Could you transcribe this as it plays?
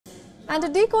And to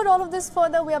decode all of this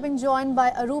further, we are being joined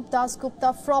by Arup Das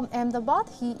Gupta from Ahmedabad.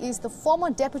 He is the former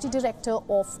Deputy Director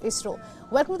of ISRO.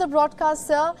 Welcome to the broadcast,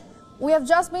 sir. We have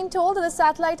just been told that the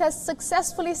satellite has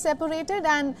successfully separated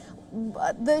and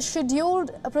the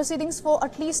scheduled proceedings for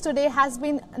at least today has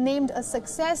been named a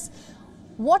success.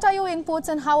 What are your inputs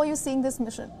and how are you seeing this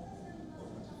mission?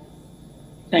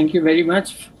 Thank you very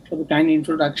much for the kind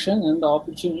introduction and the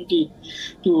opportunity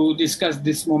to discuss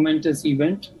this momentous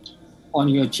event on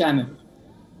your channel.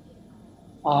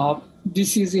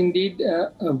 This is indeed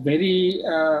a very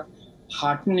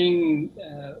heartening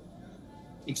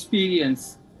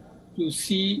experience to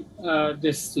see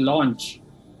this launch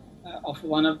of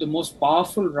one of the most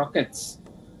powerful rockets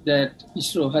that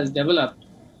ISRO has developed,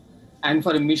 and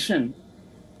for a mission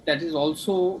that is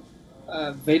also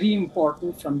very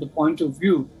important from the point of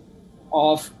view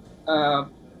of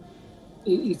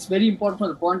it's very important from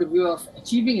the point of view of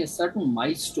achieving a certain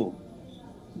milestone.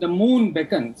 The moon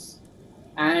beckons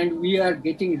and we are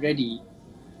getting ready.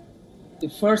 The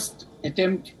first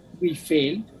attempt we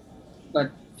failed,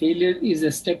 but failure is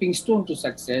a stepping stone to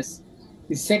success.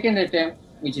 The second attempt,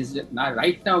 which is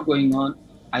right now going on,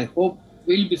 I hope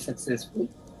will be successful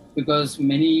because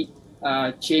many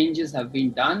changes have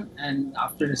been done and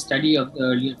after a study of the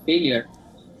earlier failure.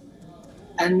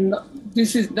 And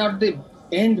this is not the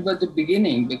end but the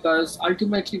beginning, because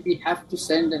ultimately we have to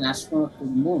send an astronaut to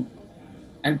the moon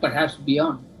and perhaps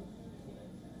beyond.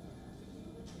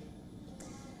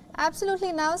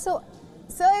 Absolutely. Now, so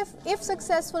sir, if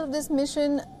successful this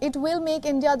mission, it will make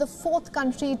India the fourth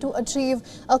country to achieve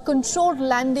a controlled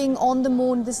landing on the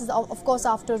moon. This is of course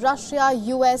after Russia,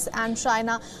 US and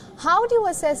China. How do you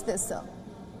assess this, sir?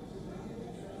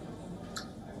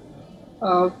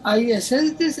 I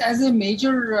assess this as a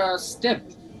major step,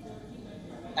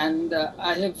 and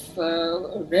I have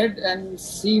read and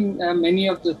seen many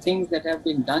of the things that have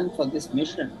been done for this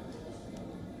mission.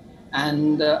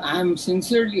 And I am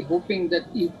sincerely hoping that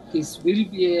this will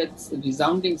be a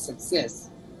resounding success,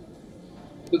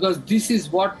 because this is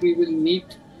what we will need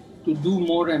to do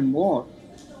more and more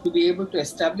to be able to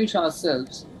establish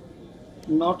ourselves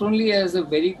not only as a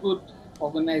very good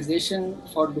organization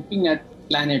for looking at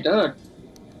planet Earth,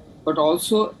 but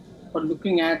also for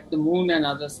looking at the moon and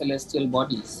other celestial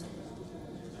bodies.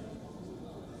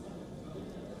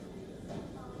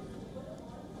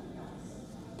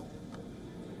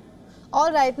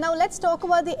 All right, now let's talk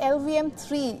about the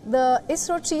LVM-3. The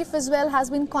ISRO chief as well has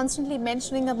been constantly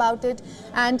mentioning about it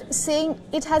and saying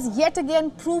it has yet again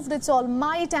proved its all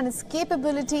might and its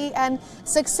capability and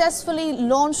successfully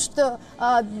launched the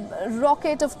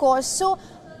rocket, of course. So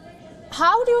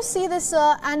how do you see this,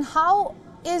 and how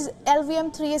is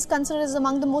LVM-3 is considered as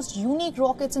among the most unique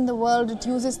rockets in the world? It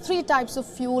uses 3 types of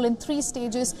fuel in 3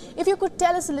 stages. If you could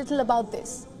tell us a little about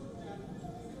this.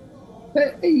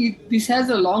 This has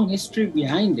a long history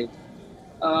behind it.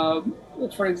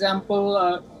 For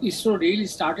example, ISRO really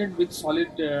started with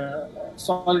solid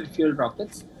fuel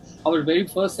rockets. Our very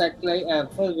first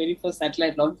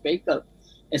satellite launch vehicle,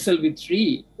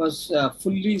 SLV-3, was a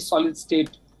fully solid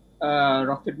state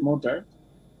rocket motor.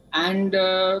 And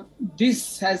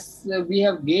we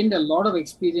have gained a lot of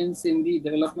experience in the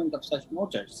development of such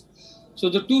motors. So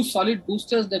the 2 solid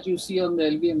boosters that you see on the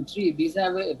LVM-3, these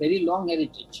have a very long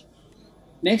heritage.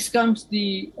 Next comes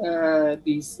the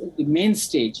main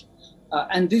stage,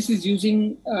 and this is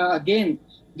using again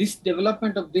this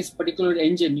development of this particular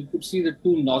engine. You could see the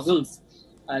 2 nozzles.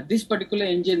 This particular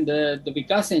engine, the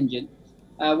Vikas engine,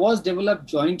 was developed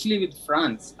jointly with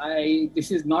France.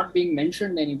 This is not being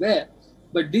mentioned anywhere,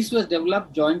 but this was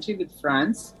developed jointly with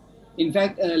France. In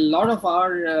fact, a lot of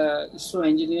our ISRO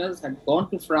engineers had gone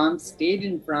to France, stayed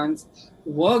in France,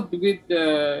 worked with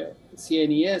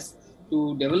CNES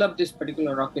to develop this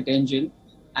particular rocket engine,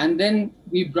 and then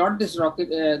we brought this rocket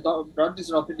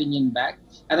engine back,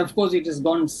 and of course it has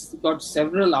got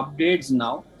several upgrades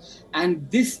now, and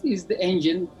this is the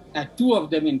engine, 2 of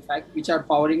them in fact, which are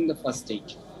powering the first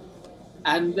stage,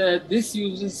 and this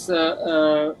uses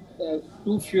 2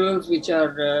 fuels which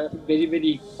are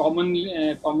very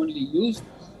commonly used.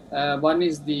 One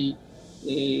is the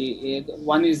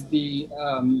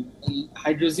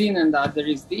hydrazine, and the other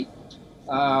is the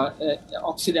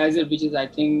oxidizer, which is I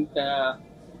think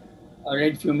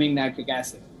red fuming nitric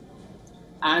acid.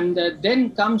 And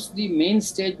then comes the main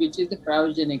stage, which is the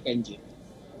cryogenic engine.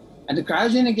 And the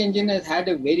cryogenic engine has had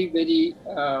a very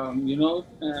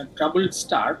troubled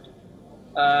start.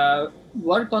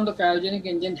 Work on the cryogenic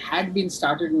engine had been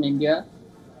started in India,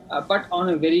 but on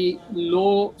a very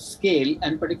low scale,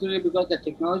 and particularly because the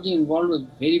technology involved was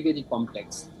very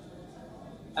complex.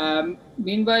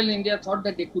 Meanwhile, India thought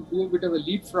that they could do a bit of a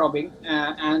leapfrogging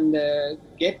and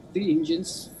get the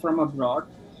engines from abroad.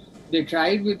 They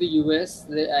tried with the US,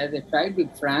 they tried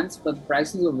with France, but the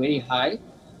prices were very high.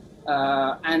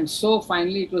 And so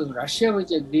finally, it was Russia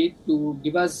which agreed to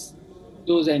give us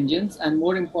those engines, and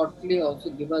more importantly, also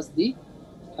give us the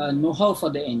know-how for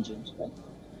the engines. Right?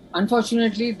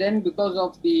 Unfortunately, then because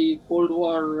of the Cold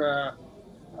War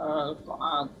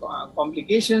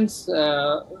complications,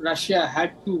 Russia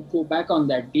had to go back on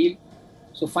that deal.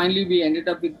 So finally, we ended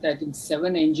up with, I think,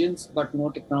 7 engines, but no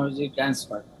technology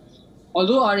transfer.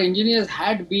 Although our engineers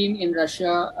had been in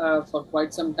Russia for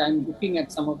quite some time, looking at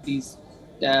some of these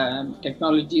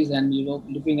technologies and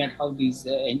looking at how these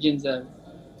engines are,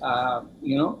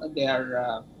 they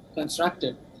are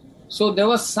constructed. So there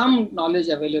was some knowledge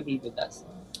available with us.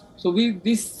 So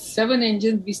these 7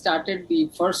 engines, we started the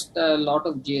first lot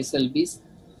of GSLVs.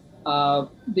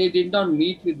 They did not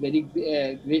meet with very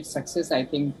great success. I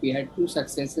think we had 2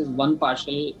 successes, 1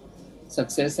 partial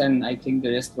success, and I think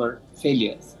the rest were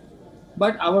failures.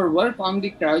 But our work on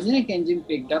the cryogenic engine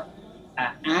picked up,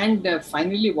 and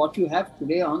finally what you have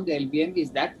today on the LVM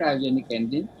is that cryogenic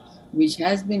engine, which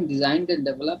has been designed and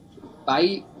developed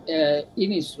by in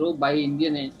ISRO by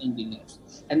Indian engineers.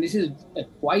 And this is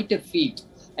quite a feat.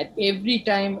 At every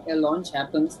time a launch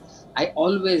happens, I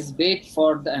always wait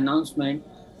for the announcement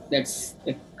that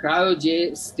the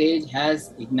cryo stage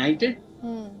has ignited.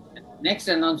 Next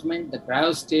announcement, the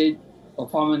cryo stage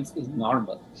performance is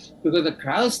normal, because the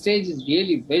cryo stage is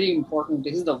really very important.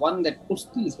 This is the one that puts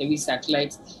these heavy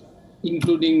satellites,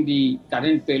 including the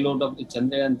current payload of the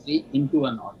Chandrayaan 3, into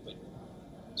an orbit.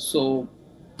 So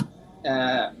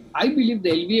I believe the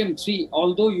LVM-3,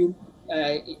 although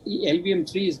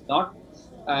LVM-3 is not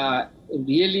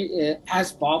really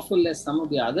as powerful as some of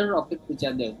the other rockets which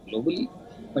are there globally,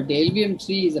 but the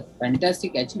LVM-3 is a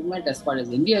fantastic achievement as far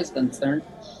as India is concerned,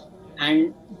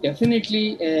 and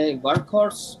definitely a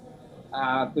workhorse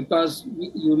because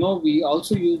we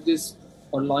also use this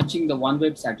for launching the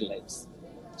OneWeb satellites.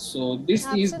 So this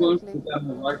is going to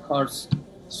become a workhorse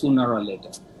sooner or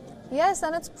later. Yes,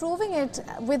 and it's proving it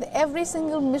with every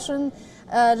single mission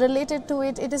related to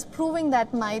it. It is proving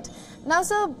that might. Now,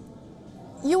 sir,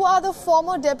 you are the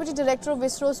former Deputy Director of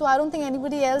ISRO, so I don't think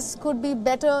anybody else could be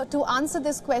better to answer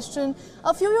this question.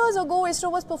 A few years ago,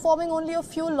 ISRO was performing only a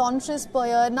few launches per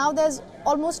year. Now there's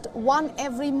almost one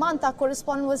every month. Our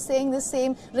correspondent was saying the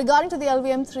same regarding to the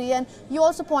LVM-3, and you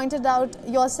also pointed out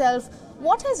yourself.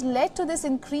 What has led to this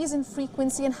increase in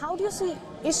frequency, and how do you see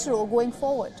ISRO going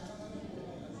forward?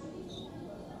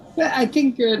 Well, I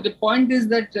think the point is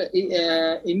that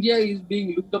India is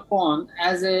being looked upon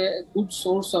as a good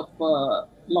source of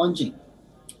launching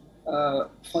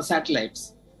for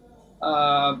satellites.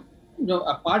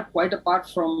 Quite apart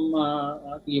from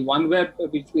the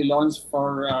OneWeb, which we launched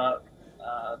for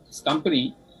this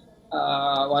company,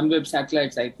 OneWeb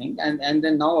satellites, I think, and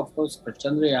then now, of course, for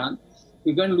Chandrayaan,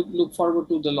 we're going to look forward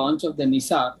to the launch of the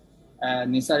NISAR.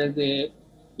 NISAR is the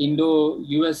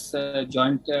Indo-US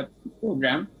joint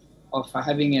program of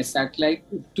having a satellite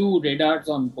with 2 radars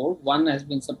on board. One has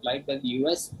been supplied by the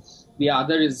US, the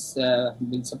other is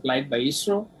been supplied by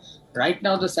ISRO. Right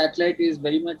now, the satellite is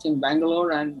very much in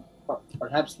Bangalore and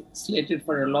perhaps slated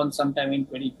for a launch sometime in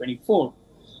 2024.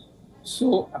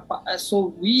 So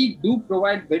we do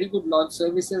provide very good launch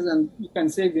services, and you can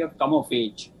say we have come of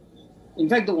age. In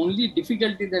fact, the only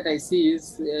difficulty that I see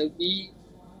is we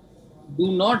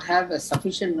do not have a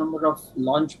sufficient number of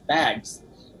launch pads,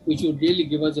 which would really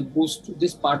give us a boost to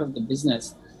this part of the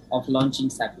business of launching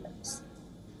satellites.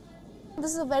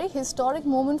 This is a very historic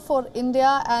moment for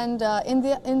India, and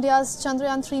India's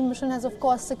Chandrayaan 3 mission has, of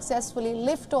course, successfully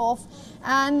lifted off,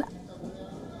 and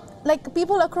like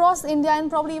people across India and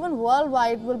probably even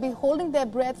worldwide will be holding their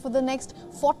breath for the next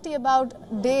 40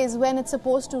 about days when it's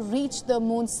supposed to reach the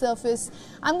moon's surface.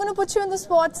 I'm going to put you in the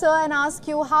spot, sir, and ask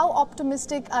you, how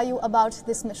optimistic are you about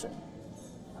this mission?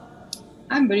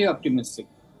 I'm very optimistic.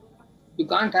 You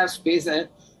can't have space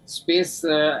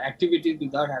activities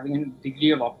without having a degree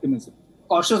of optimism.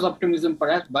 Cautious optimism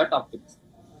perhaps, but optimism.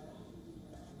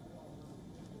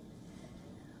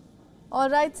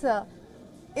 All right, sir.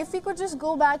 If we could just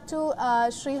go back to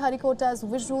Sriharikota's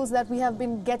visuals that we have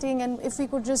been getting, and if we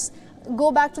could just go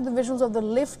back to the visuals of the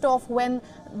liftoff when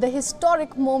the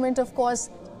historic moment, of course,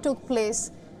 took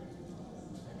place.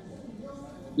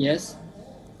 Yes.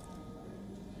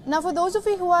 Now, for those of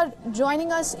you who are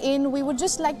joining us in, we would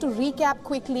just like to recap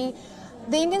quickly.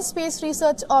 The Indian Space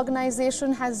Research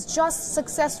Organization has just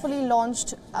successfully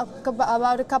launched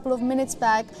about a couple of minutes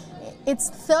back its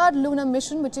 3rd lunar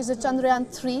mission, which is a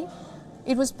Chandrayaan 3.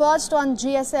 It was perched on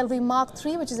GSLV Mark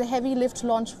III, which is a heavy lift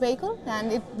launch vehicle,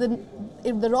 and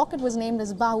the rocket was named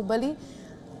as Bahubali.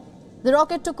 The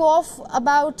rocket took off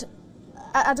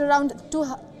at around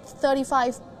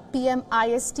 2:35 p.m.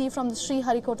 IST from the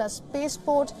Sriharikota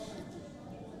spaceport.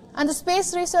 And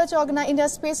the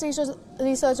India's Space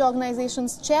Research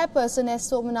Organization's chairperson, S.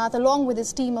 Somanath, along with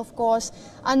his team, of course,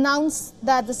 announced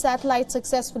that the satellite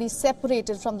successfully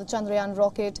separated from the Chandrayaan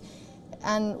rocket.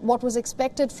 And what was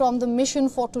expected from the mission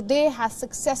for today has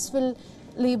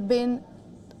successfully been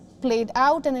played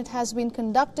out, and it has been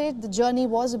conducted. The journey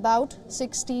was about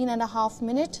 16.5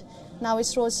 minutes. Now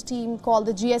ISRO's team called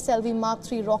the GSLV Mark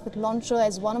III rocket launcher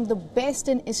as one of the best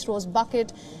in ISRO's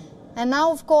bucket. And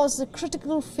now, of course, the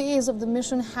critical phase of the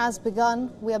mission has begun.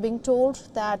 We are being told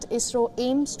that ISRO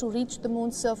aims to reach the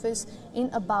moon's surface in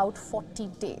about 40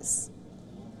 days.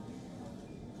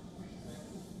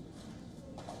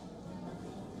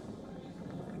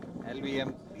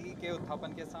 LVM-3 के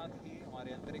उत्थापन के साथ ही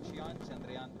हमारे अंतरिक्ष यान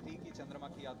चंद्रयान 3 की चंद्रमा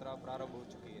की यात्रा प्रारंभ हो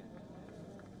चुकी है.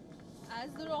 As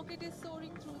the rocket is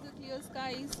soaring through the clear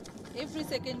skies, every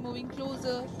second moving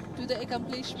closer to the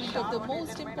accomplishment of the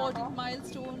most important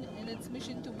milestone in its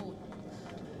mission to moon.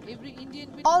 Every Indian...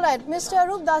 All right, Mr.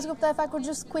 Arup Dasgupta, if I could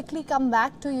just quickly come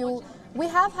back to you. We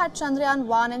have had Chandrayaan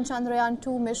 1 and Chandrayaan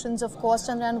 2 missions, of course.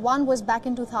 Chandrayaan 1 was back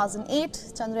in 2008.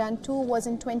 Chandrayaan 2 was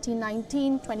in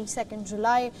 2019, 22nd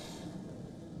July.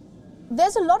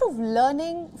 There's a lot of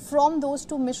learning from those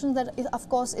two missions that, of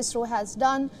course, ISRO has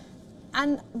done.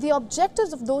 And the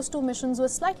objectives of those two missions were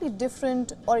slightly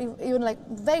different, or even like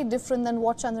very different than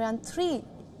what Chandrayaan 3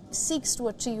 seeks to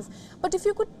achieve. But if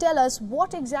you could tell us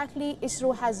what exactly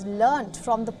ISRO has learned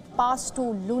from the past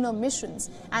two lunar missions,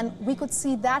 and we could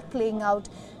see that playing out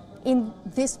in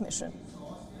this mission.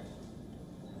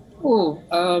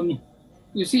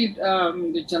 You see,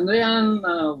 the Chandrayaan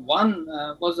 1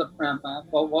 was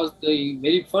the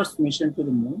very first mission to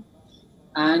the moon.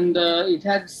 And it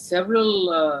had several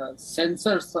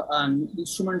sensors and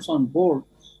instruments on board,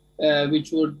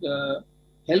 which would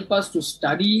help us to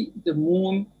study the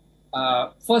moon.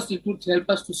 First, it would help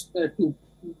us to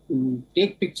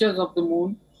take pictures of the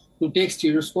moon, to take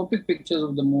stereoscopic pictures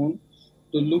of the moon,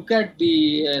 to look at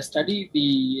study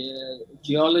the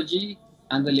geology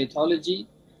and the lithology,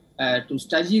 to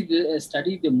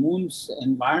study the moon's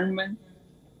environment,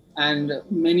 and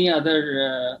many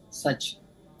other such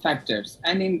factors.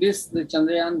 And in this, the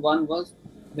Chandrayaan 1 was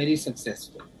very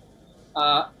successful.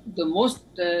 The most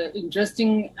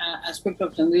interesting aspect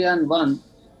of Chandrayaan 1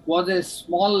 was a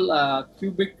small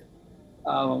cubic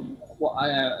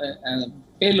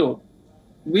payload,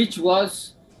 which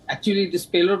was actually, this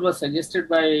payload was suggested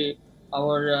by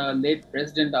our late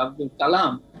President Abdul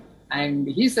Kalam. And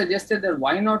he suggested that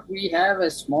why not we have a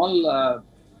small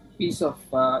piece of,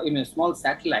 a small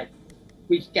satellite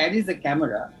which carries a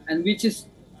camera and which is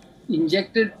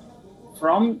injected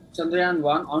from Chandrayaan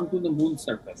 1 onto the moon's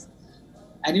surface.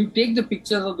 And you take the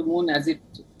pictures of the moon as it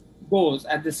goes.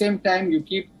 At the same time, you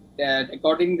keep,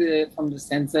 according from the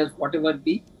sensors, whatever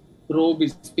the probe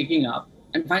is picking up.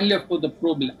 And finally, of course, the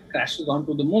probe crashes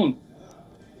onto the moon.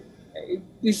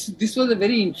 This was a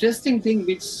very interesting thing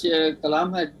which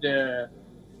Kalam had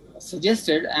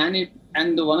suggested, and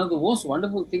one of the most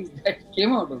wonderful things that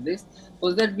came out of this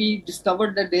was that we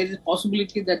discovered that there is a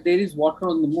possibility that there is water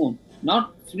on the moon.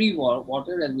 Not free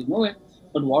water as we know it,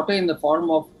 but water in the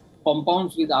form of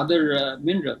compounds with other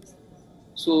minerals.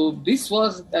 So this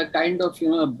was a kind of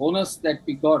bonus that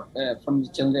we got from the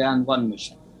Chandrayaan 1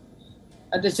 mission.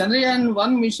 The Chandrayaan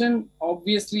 1 mission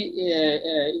obviously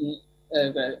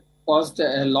caused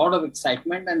a lot of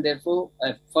excitement, and therefore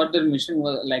a further mission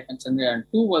was like Chandrayaan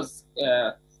 2 was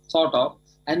thought of.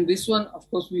 And this one, of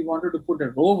course, we wanted to put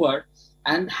a rover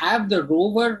and have the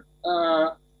rover,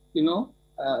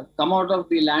 come out of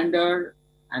the lander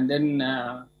and then,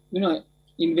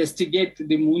 investigate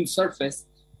the moon's surface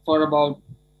for about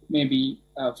maybe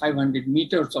 500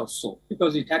 meters or so,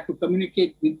 because it had to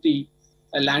communicate with the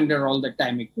lander all the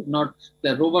time. It could not,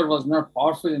 the rover was not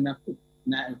powerful enough to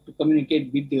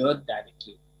communicate with the Earth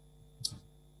directly.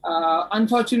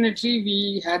 Unfortunately,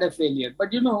 we had a failure.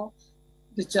 But the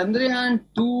Chandrayaan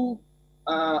 2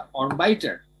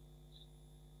 orbiter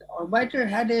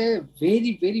had a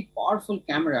very, very powerful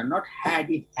camera. Not had,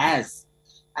 it has.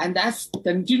 And that's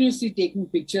continuously taking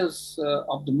pictures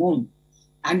of the moon,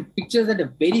 and pictures at a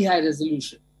very high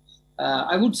resolution.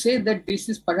 I would say that this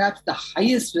is perhaps the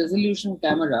highest resolution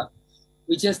camera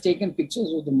which has taken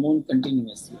pictures of the moon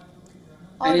continuously.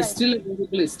 And it's still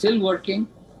available, it's still working.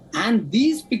 And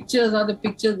these pictures are the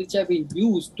pictures which have been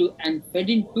used to and fed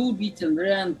into the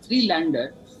Chandrayaan 3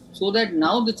 lander, so that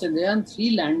now the Chandrayaan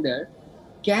 3 lander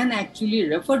can actually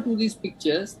refer to these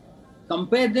pictures,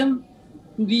 compare them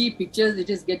to the pictures it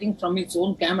is getting from its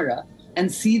own camera,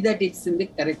 and see that it's in the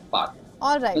correct path.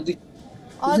 All right. So this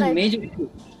All is a right. major issue.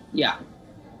 Yeah.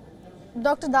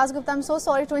 Dr. Dasgupta, I'm so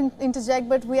sorry to interject,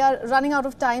 but we are running out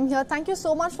of time here. Thank you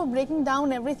so much for breaking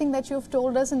down everything that you've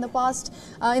told us in the past,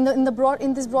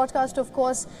 in this broadcast, of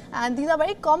course. And these are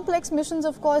very complex missions,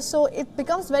 of course, so it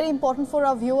becomes very important for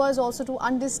our viewers also to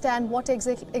understand what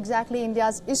exactly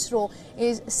India's ISRO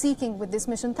is seeking with this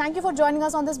mission. Thank you for joining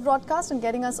us on this broadcast and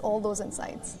getting us all those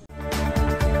insights.